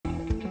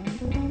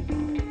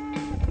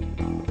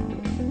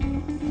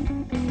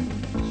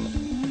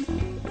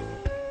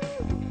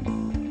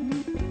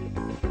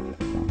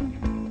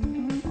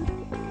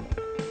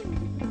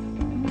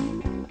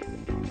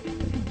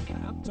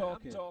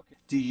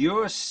Do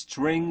your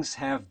strings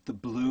have the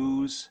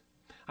blues?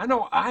 I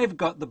know I've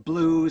got the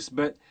blues,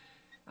 but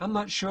I'm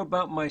not sure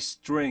about my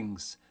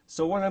strings.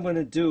 So what I'm going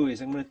to do is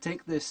I'm going to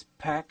take this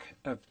pack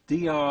of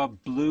DR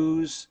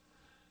Blues,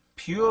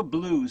 pure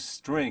blues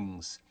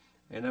strings,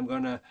 and I'm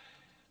going to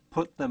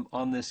put them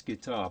on this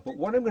guitar. But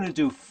what I'm going to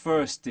do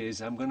first is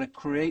I'm going to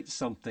create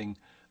something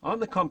on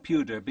the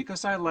computer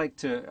because I like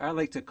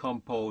to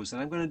compose,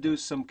 and I'm going to do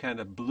some kind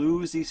of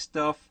bluesy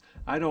stuff.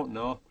 I don't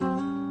know.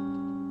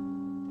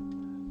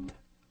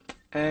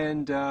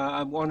 And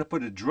I want to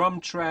put a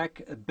drum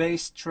track, a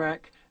bass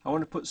track. I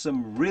want to put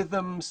some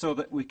rhythm so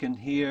that we can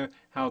hear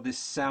how this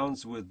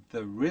sounds with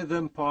the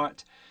rhythm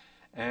part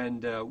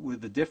and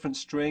with the different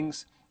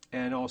strings,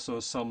 and also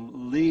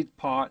some lead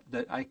part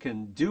that I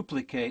can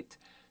duplicate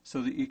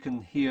so that you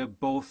can hear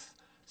both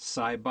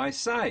side by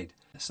side.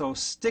 So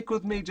stick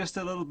with me just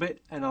a little bit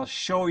and I'll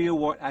show you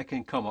what I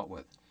can come up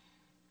with.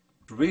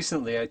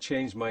 Recently I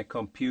changed my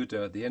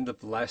computer at the end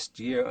of last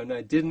year, and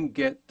I didn't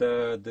get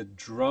the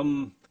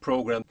drum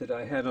program that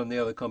I had on the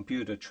other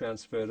computer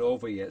transferred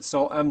over yet.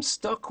 So I'm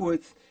stuck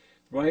with,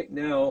 right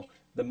now,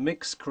 the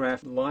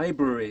Mixcraft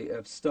library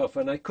of stuff,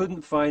 and I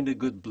couldn't find a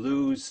good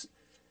blues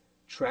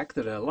track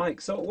that I like.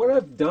 So what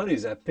I've done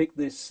is I picked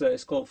this,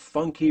 it's called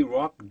Funky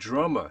Rock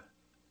Drummer.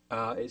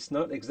 It's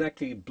not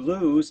exactly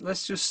blues.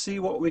 Let's just see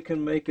what we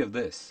can make of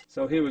this.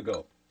 So here we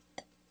go.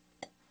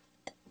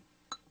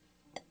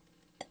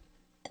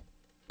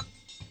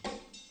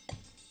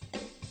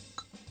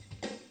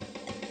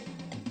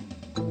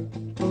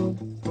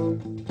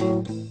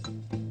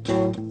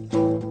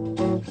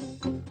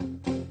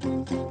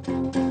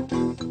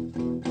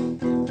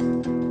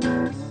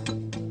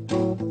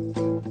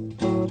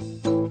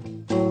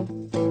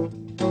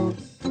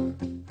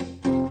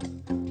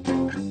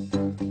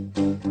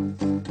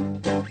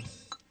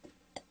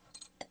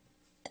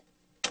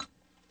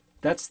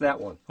 That's that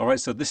one. All right,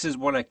 so this is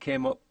what I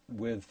came up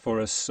with for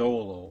a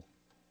solo.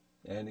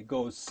 And it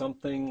goes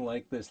something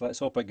like this. Let's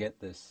hope I get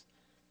this.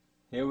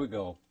 Here we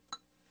go.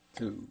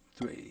 2,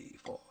 3,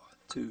 4,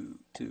 2,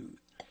 2.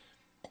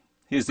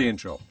 Here's the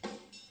intro.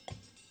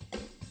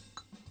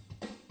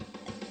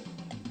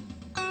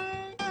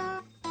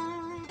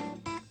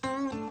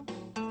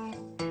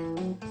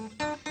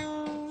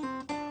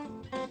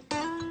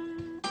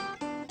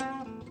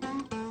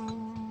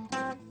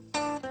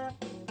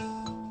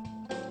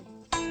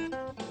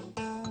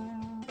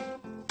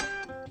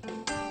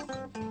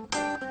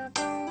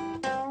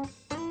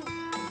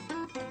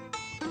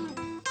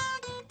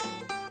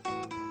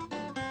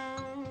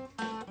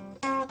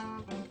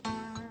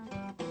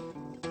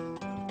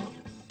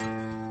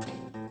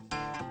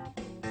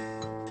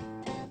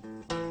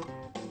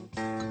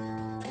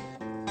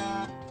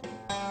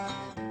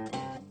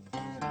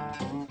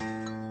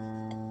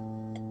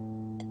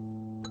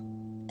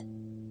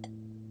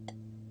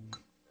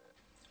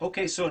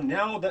 Okay, so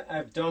now that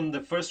I've done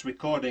the first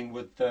recording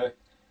with the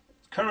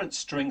current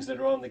strings that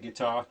are on the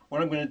guitar,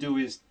 what I'm going to do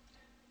is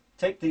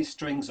take these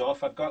strings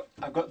off. I've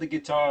got the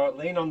guitar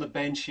laying on the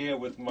bench here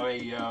with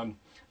my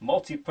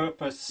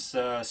multi-purpose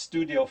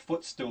studio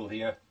footstool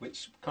here,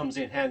 which comes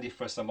in handy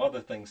for some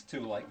other things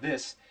too, like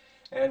this.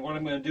 And what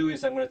I'm going to do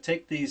is I'm going to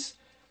take these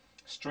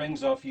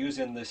strings off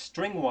using the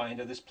string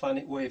winder, this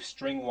Planet Wave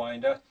string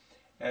winder,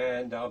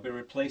 and I'll be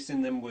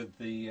replacing them with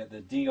the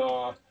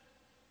DR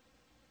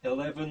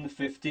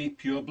 1150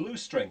 pure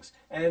blues strings.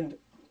 And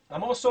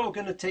I'm also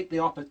going to take the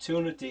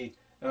opportunity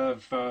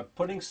of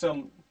putting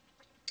some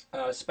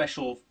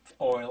special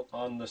oil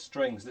on the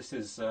strings. This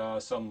is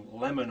some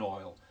lemon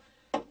oil,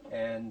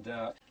 and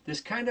there's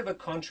kind of a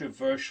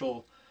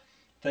controversial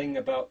thing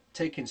about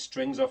taking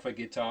strings off a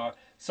guitar.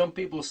 Some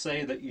people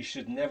say that you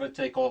should never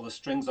take all the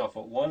strings off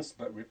at once,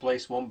 but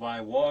replace one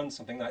by one,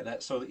 something like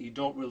that, so that you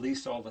don't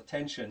release all the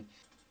tension.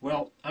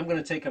 Well, I'm going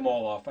to take them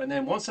all off, and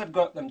then once I've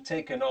got them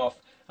taken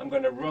off, I'm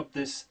going to rub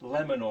this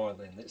lemon oil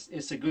in.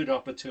 It's a good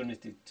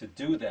opportunity to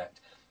do that.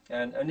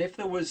 And if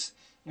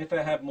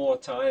I had more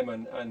time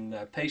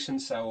and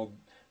patience, I will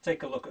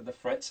take a look at the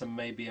frets, and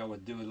maybe I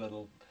would do a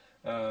little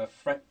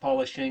fret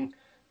polishing,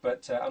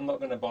 but I'm not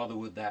going to bother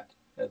with that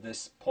at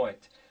this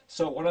point.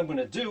 So what I'm going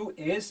to do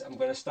is I'm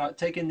going to start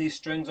taking these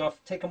strings off,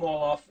 take them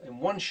all off in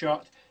one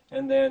shot,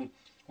 and then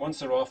once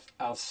they're off,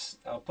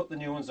 I'll put the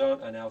new ones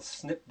on, and I'll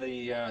snip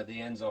the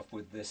ends off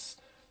with this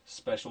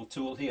special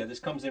tool here. This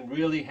comes in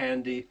really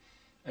handy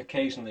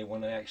occasionally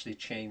when I actually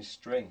change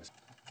strings.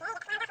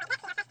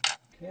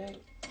 Okay,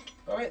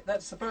 all right,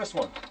 that's the first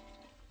one.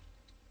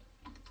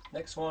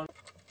 Next one.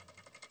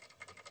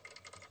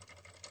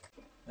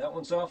 That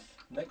one's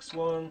off. Next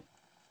one.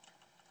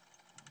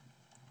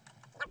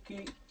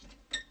 Okay,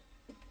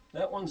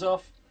 that one's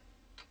off.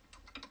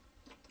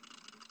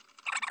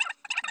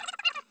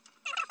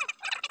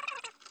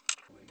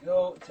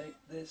 Go, take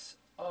this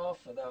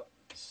off without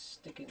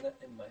sticking that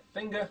in my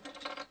finger.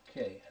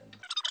 Okay, and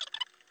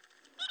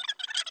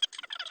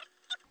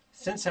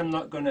since I'm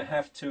not going to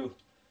have to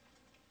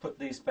put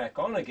these back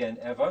on again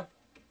ever,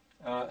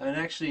 and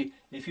actually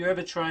if you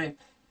ever try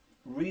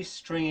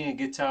restringing a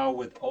guitar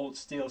with old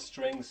steel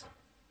strings,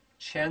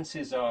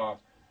 chances are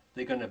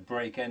they're going to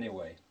break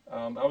anyway.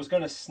 I was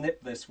going to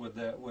snip this with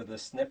the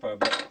snipper,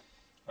 but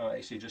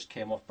actually just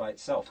came off by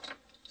itself.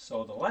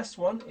 So the last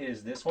one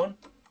is this one.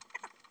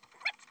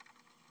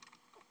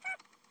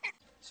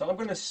 So I'm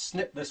going to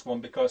snip this one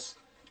because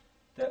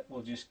that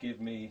will just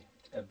give me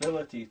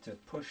ability to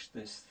push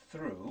this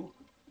through,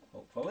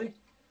 hopefully,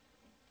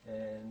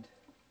 and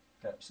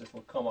perhaps this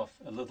will come off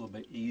a little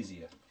bit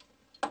easier.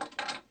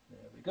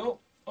 There we go.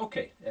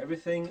 Okay,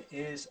 everything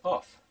is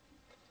off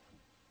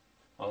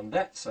on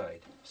that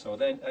side. So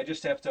then I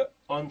just have to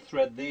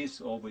unthread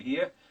these over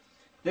here.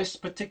 This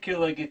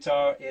particular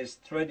guitar is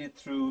threaded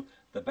through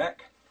the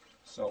back,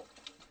 so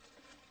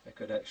I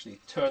could actually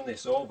turn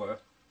this over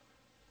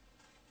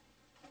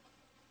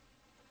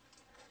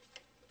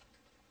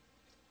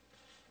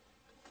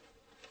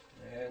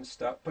and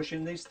start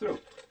pushing these through.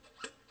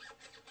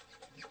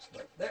 Just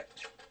like that.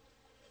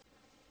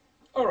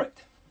 Alright,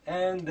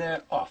 and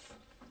they're off.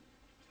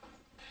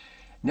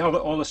 Now that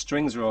all the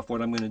strings are off,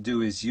 what I'm going to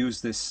do is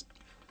use this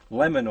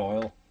lemon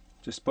oil.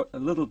 Just put a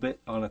little bit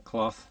on a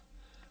cloth.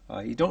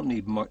 You don't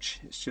need much.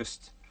 It's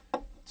just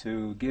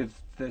to give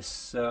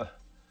this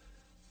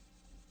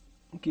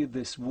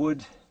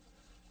wood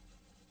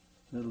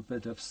a little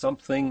bit of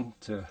something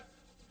to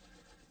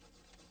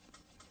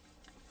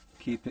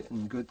keep it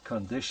in good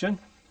condition,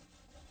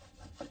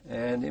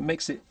 and it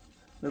makes it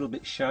a little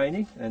bit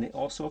shiny, and it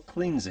also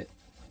cleans it.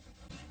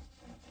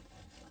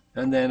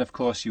 And then of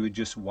course you would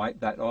just wipe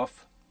that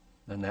off,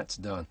 and that's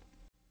done.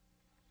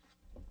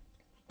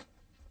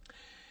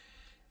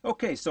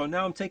 Okay, so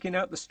now I'm taking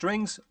out the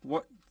strings.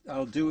 What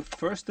I'll do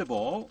first of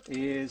all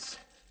is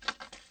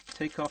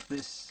take off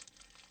this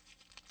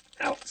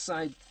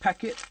outside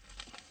packet,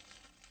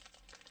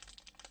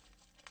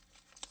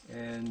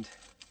 and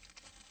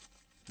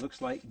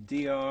looks like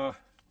DR,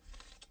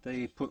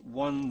 they put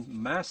one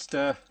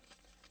master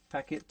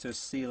packet to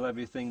seal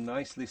everything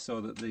nicely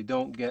so that they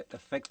don't get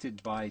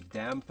affected by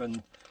damp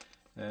and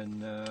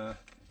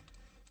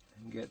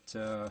get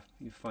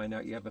you find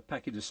out you have a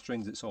packet of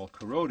strings that's all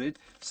corroded.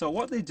 So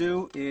what they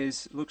do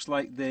is, looks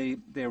like they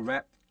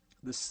wrap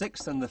the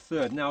 6th and the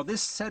 3rd. Now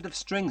this set of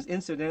strings,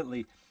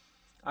 incidentally,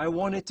 I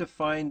wanted to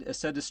find a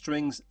set of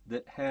strings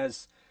that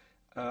has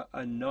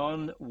a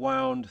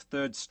non-wound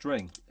 3rd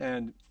string,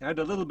 and I had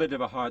a little bit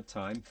of a hard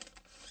time,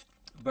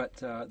 but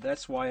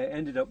that's why I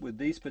ended up with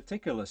these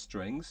particular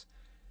strings,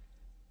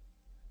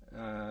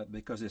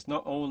 because it's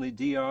not only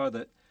DR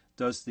that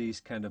does these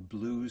kind of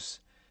blues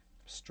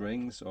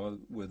strings, or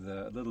with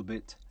a little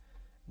bit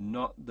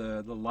not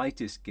the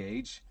lightest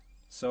gauge,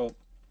 so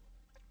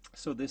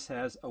this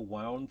has a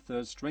wound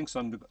 3rd string. So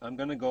I'm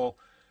going to go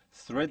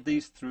thread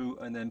these through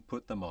and then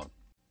put them on.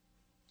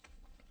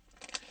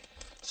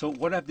 So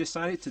what I've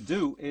decided to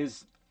do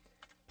is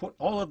put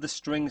all of the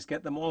strings,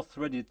 get them all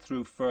threaded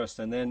through first,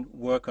 and then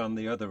work on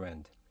the other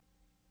end.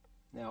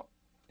 Now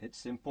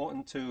it's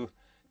important to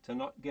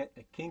not get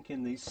a kink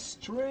in these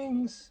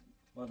strings,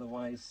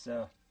 otherwise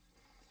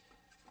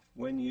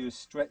when you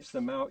stretch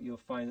them out you'll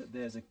find that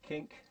there's a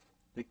kink.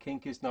 The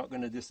kink is not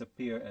going to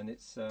disappear, and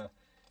it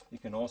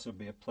can also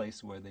be a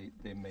place where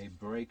they may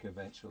break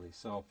eventually.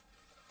 So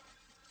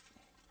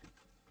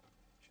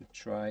should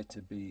try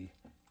to be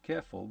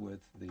careful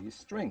with these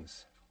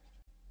strings.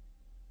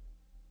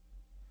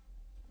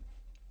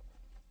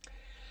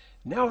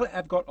 Now that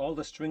I've got all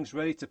the strings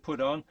ready to put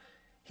on,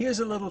 here's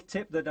a little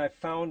tip that I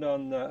found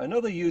on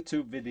another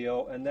YouTube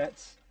video, and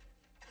that's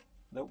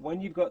that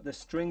when you've got the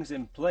strings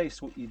in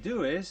place, what you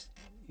do is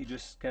you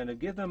just kind of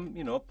give them,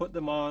 you know, put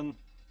them on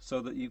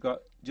so that you've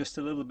got just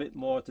a little bit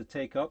more to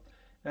take up,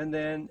 and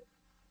then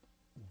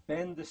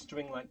bend the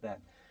string like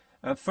that.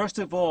 And first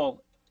of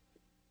all,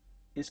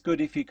 it's good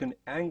if you can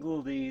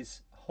angle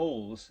these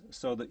holes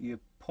so that you're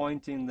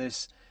pointing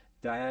this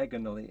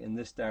diagonally in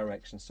this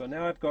direction. So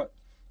now I've got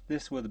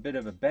this with a bit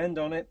of a bend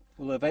on it.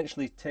 We'll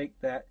eventually take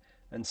that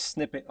and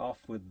snip it off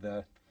with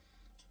the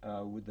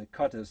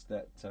cutters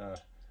that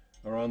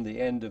are on the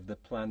end of the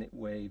Planet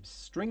Waves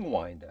string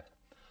winder.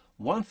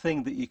 One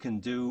thing that you can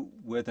do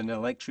with an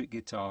electric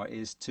guitar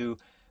is to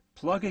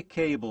plug a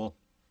cable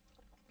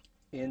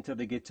into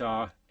the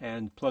guitar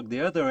and plug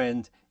the other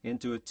end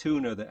into a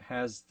tuner that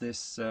has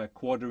this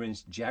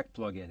 1/4-inch jack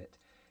plug in it,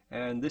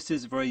 and this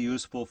is very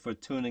useful for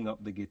tuning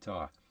up the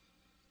guitar.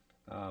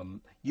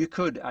 You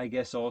could, I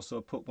guess,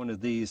 also put one of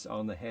these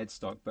on the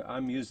headstock, but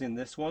I'm using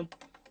this one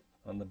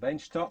on the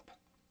bench top.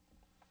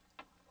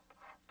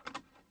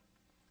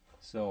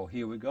 So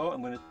here we go.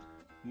 I'm going to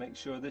make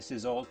sure this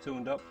is all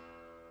tuned up.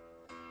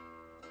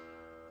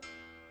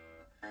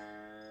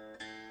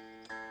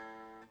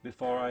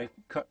 Before I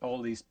cut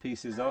all these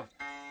pieces off.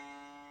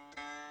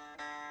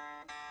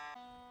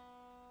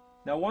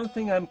 Now one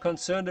thing I'm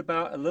concerned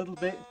about a little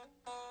bit,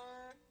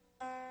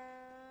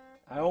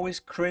 I always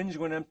cringe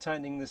when I'm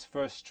tightening this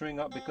first string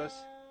up because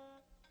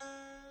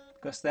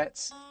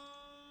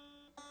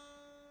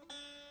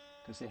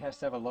it has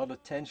to have a lot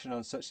of tension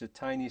on such a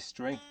tiny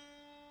string.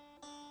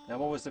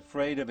 I'm always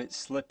afraid of it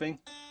slipping.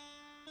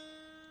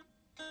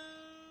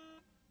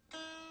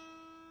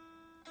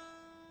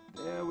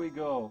 There we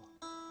go.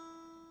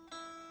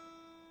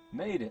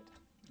 made it.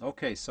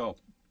 Okay, so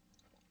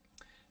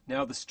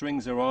now the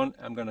strings are on.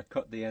 I'm going to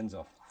cut the ends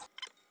off.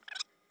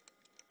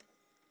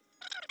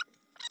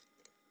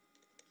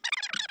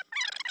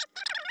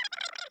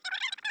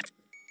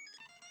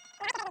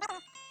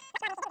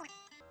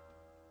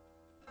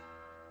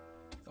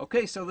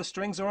 Okay, so the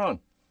strings are on.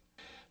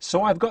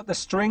 So I've got the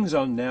strings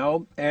on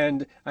now,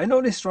 and I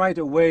noticed right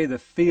away the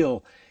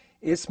feel.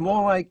 It's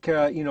more like,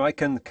 you know, I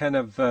can kind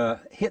of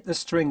hit the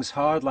strings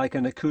hard like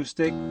an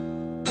acoustic.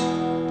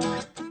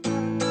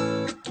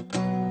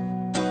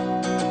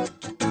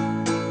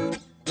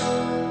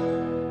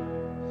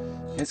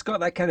 It's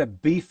got that kind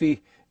of beefy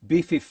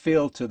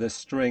feel to the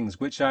strings,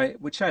 which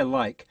I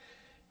like.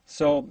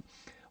 So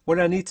what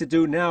I need to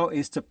do now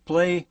is to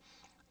play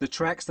the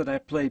tracks that I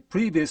played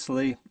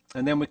previously,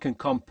 and then we can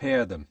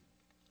compare them.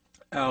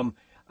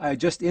 I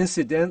just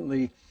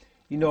incidentally,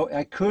 you know,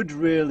 I could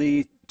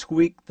really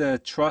tweak the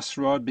truss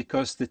rod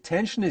because the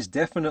tension is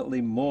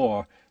definitely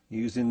more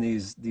using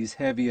these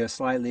heavier,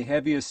 slightly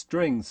heavier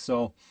strings.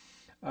 So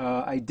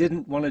I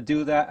didn't want to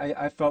do that.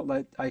 I felt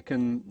like I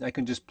can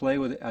just play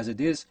with it as it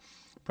is.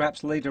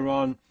 Perhaps later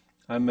on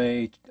I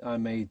may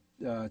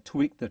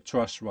tweak the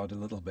truss rod a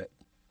little bit.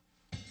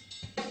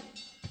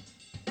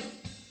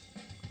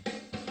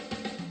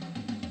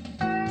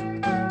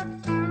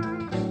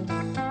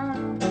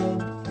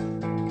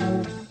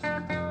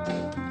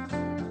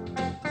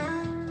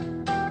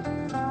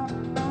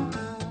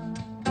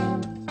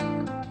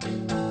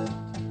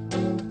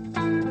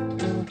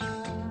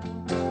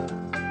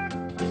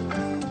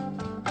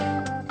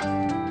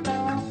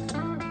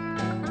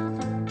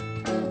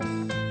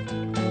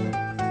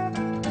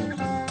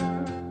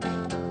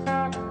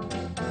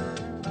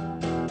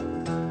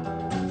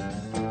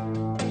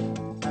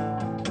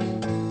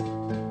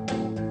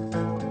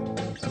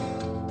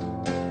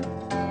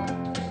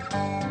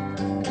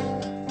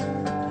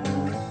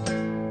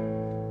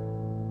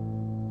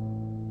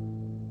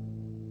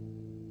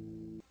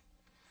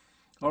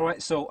 All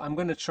right, so I'm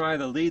going to try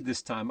the lead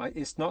this time.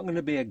 It's not going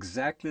to be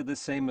exactly the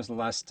same as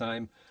last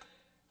time,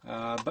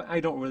 but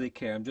I don't really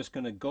care. I'm just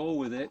going to go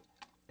with it,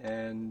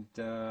 and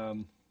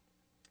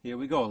here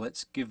we go.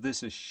 Let's give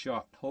this a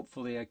shot.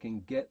 Hopefully I can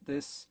get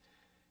this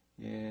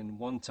in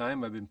one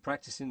time. I've been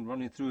practicing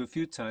running through a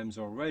few times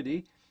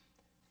already.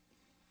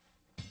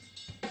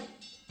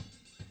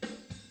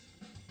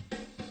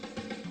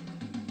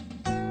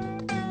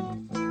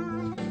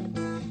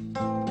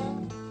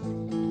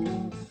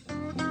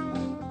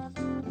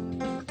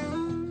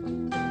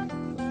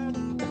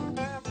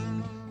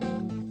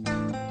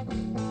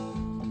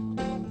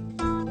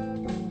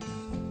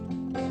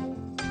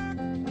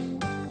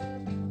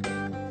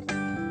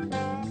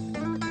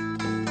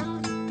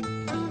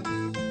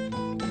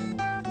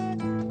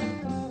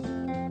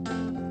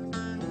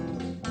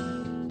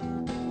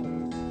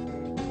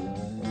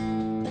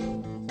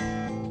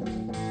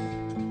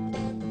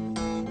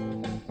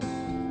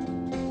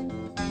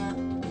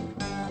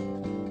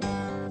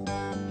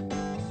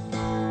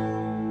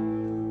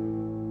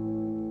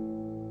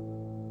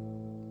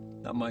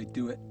 That might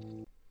do it.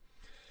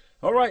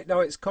 All right, now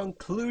it's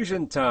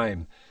conclusion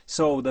time.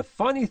 So the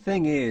funny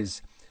thing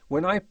is,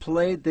 when I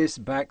played this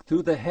back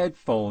through the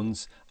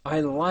headphones,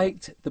 I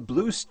liked the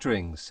blues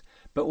strings,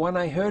 but when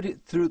I heard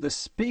it through the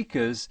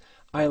speakers,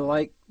 I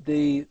liked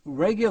the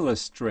regular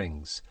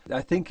strings.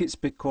 I think it's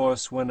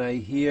because when I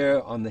hear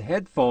on the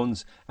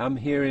headphones, I'm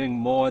hearing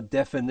more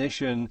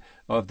definition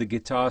of the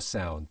guitar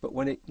sound, but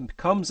when it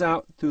comes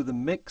out through the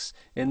mix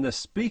in the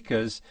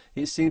speakers,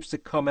 it seems to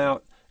come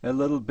out a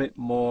little bit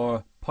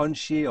more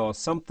punchy or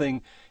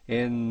something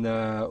in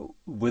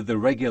with the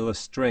regular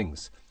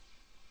strings.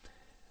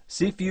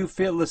 See if you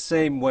feel the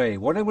same way.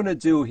 What I'm going to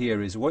do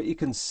here is, what you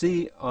can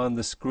see on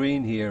the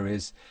screen here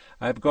is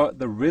I've got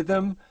the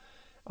rhythm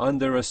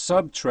under a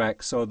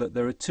sub-track, so that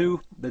there are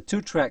the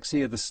two tracks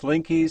here, the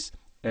slinkies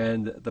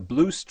and the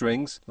blues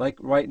strings. Like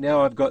right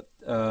now I've got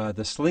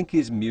the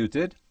slinkies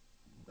muted.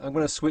 I'm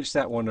going to switch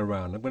that one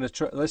around. I'm going to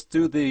try, let's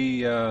do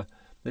the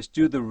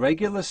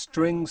regular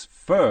strings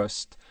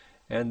first,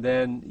 and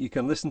then you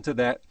can listen to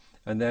that,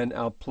 and then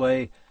I'll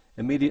play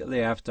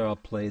immediately after. I'll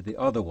play the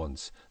other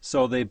ones.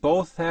 So they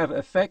both have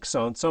effects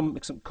on, some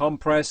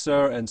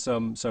compressor and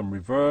some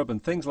reverb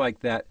and things like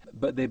that,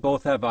 but they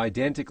both have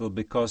identical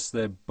because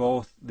they're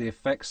both, the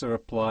effects are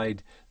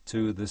applied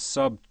to the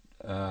sub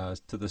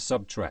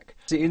track.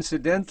 See,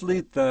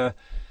 incidentally,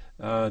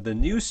 the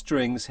new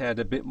strings had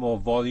a bit more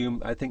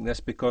volume. I think that's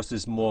because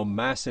there's more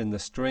mass in the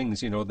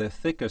strings. You know, they're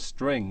thicker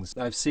strings.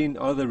 I've seen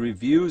other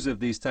reviews of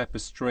these type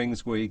of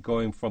strings where you're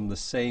going from the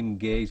same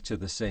gauge to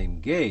the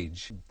same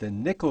gauge. The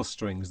nickel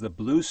strings, the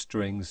blues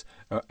strings,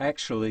 are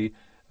actually,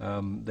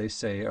 they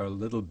say, are a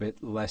little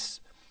bit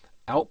less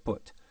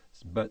output.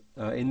 But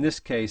in this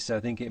case, I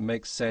think it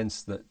makes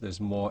sense that there's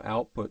more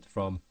output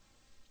from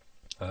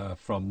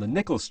the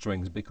nickel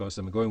strings because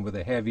I'm going with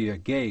a heavier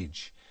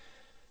gauge.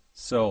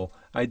 So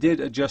I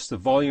did adjust the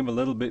volume a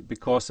little bit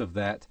because of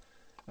that,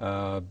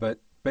 but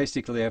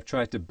basically I've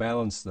tried to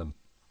balance them.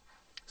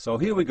 So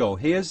here we go.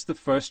 Here's the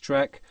first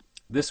track.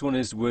 This one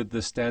is with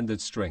the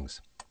standard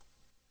strings.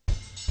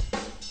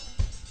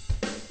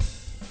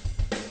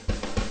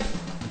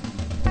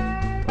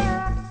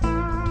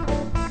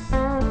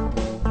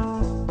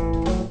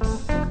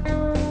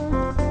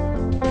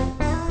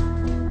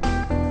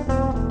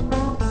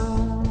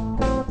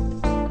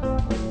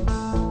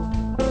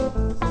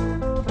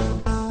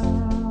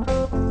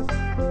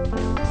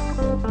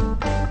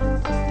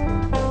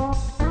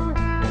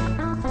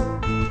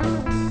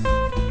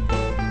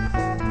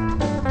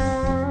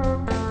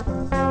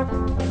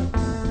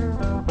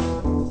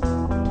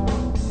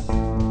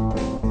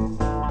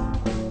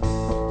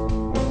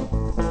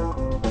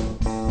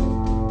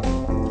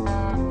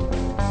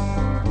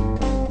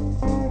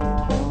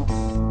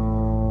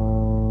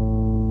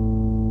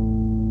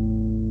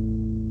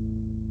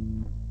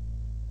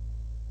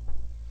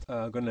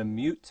 going to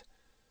mute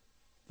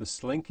the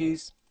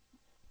slinkies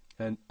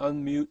and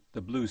unmute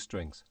the blue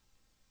strings.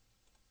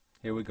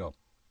 Here we go.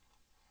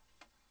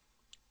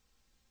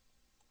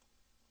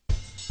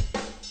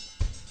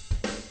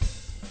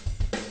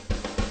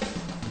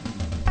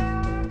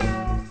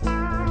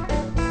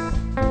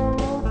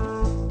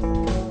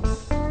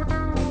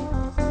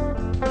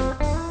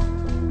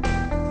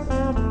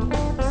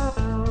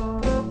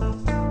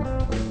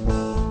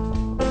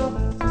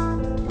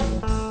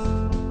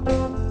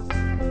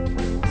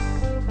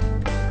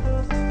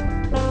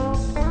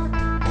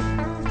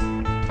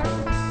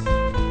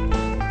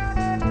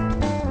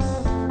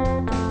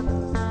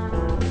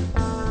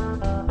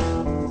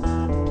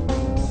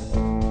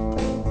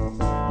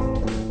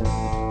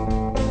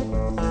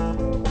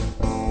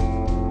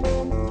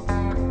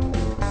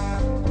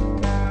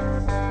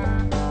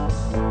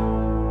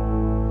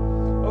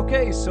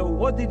 Okay, so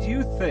what did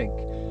you think?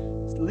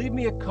 Leave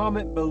me a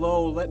comment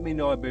below. Let me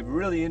know. I'd be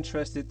really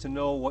interested to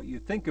know what you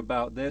think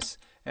about this.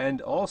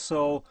 And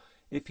also,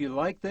 if you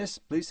like this,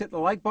 please hit the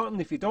like button.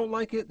 If you don't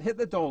like it, hit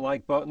the don't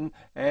like button.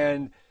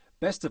 And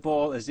best of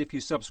all is if you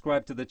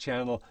subscribe to the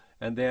channel,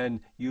 and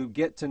then you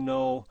get to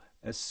know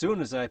as soon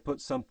as I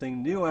put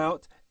something new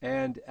out.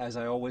 And as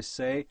I always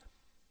say,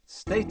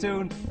 stay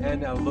tuned,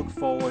 and I look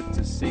forward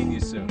to seeing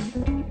you soon.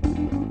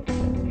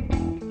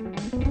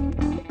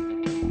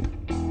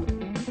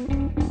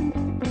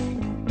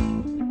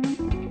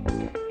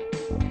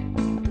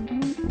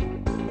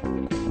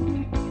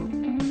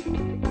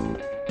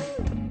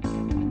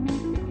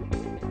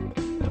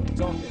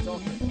 It's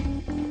off.